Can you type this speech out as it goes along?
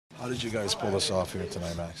How did you guys pull this off here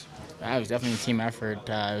tonight, Max? It was definitely a team effort.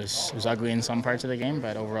 It was ugly in some parts of the game,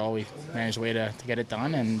 but overall we managed a way to get it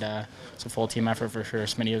done, and it's a full team effort for sure.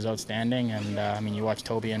 Smitty was outstanding, and I mean, you watch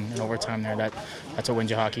Toby in overtime there. That's what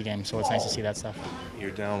wins you a hockey game, so it's nice to see that stuff.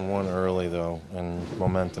 You're down one early, though, and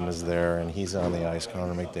momentum is there, and he's on the ice,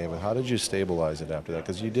 Connor McDavid. How did you stabilize it after that?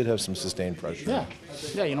 Because you did have some sustained pressure. Yeah.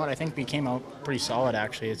 You know what? I think we came out pretty solid,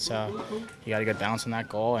 actually. It's you got a good bounce on that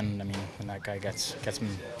goal, and I mean, when that guy gets some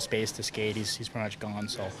space to skate, he's pretty much gone.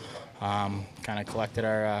 So. Kind of collected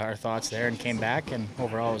our thoughts there and came back, and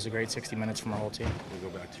overall it was a great 60 minutes from our whole team. We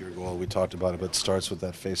go back to your goal. We talked about it, but it starts with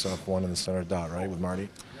that face-off one in the center dot, right, with Marty?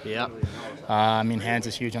 Yeah. I mean, hands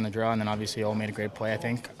is huge on the draw, and then obviously O made a great play. I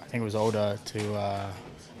think it was Oda to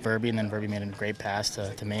Verby, and then Verby made a great pass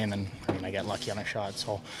to me, and then I get lucky on a shot.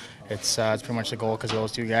 So it's pretty much the goal because of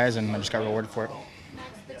those two guys, and I just got rewarded for it.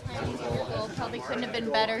 Goal probably couldn't have been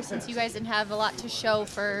better since you guys didn't have a lot to show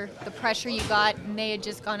for the pressure you got, and they had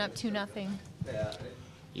just gone up 2-0.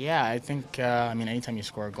 Yeah, I think anytime you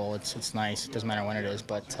score a goal, it's nice. It doesn't matter when it is,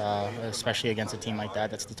 but especially against a team like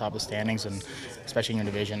that's at the top of the standings, and especially in your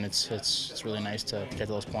division, it's really nice to get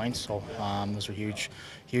those points. So those are huge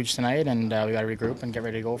tonight, and we got to regroup and get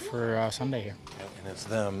ready to go for Sunday here. And it's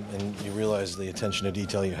them, and you realize the attention to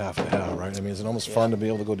detail you have to have, right? I mean, is it almost fun to be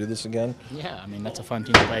able to go do this again? Yeah, I mean, that's a fun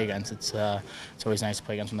team to play against. It's always nice to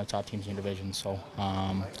play against one of the top teams in your division. So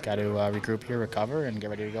got to regroup here, recover, and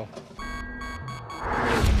get ready to go.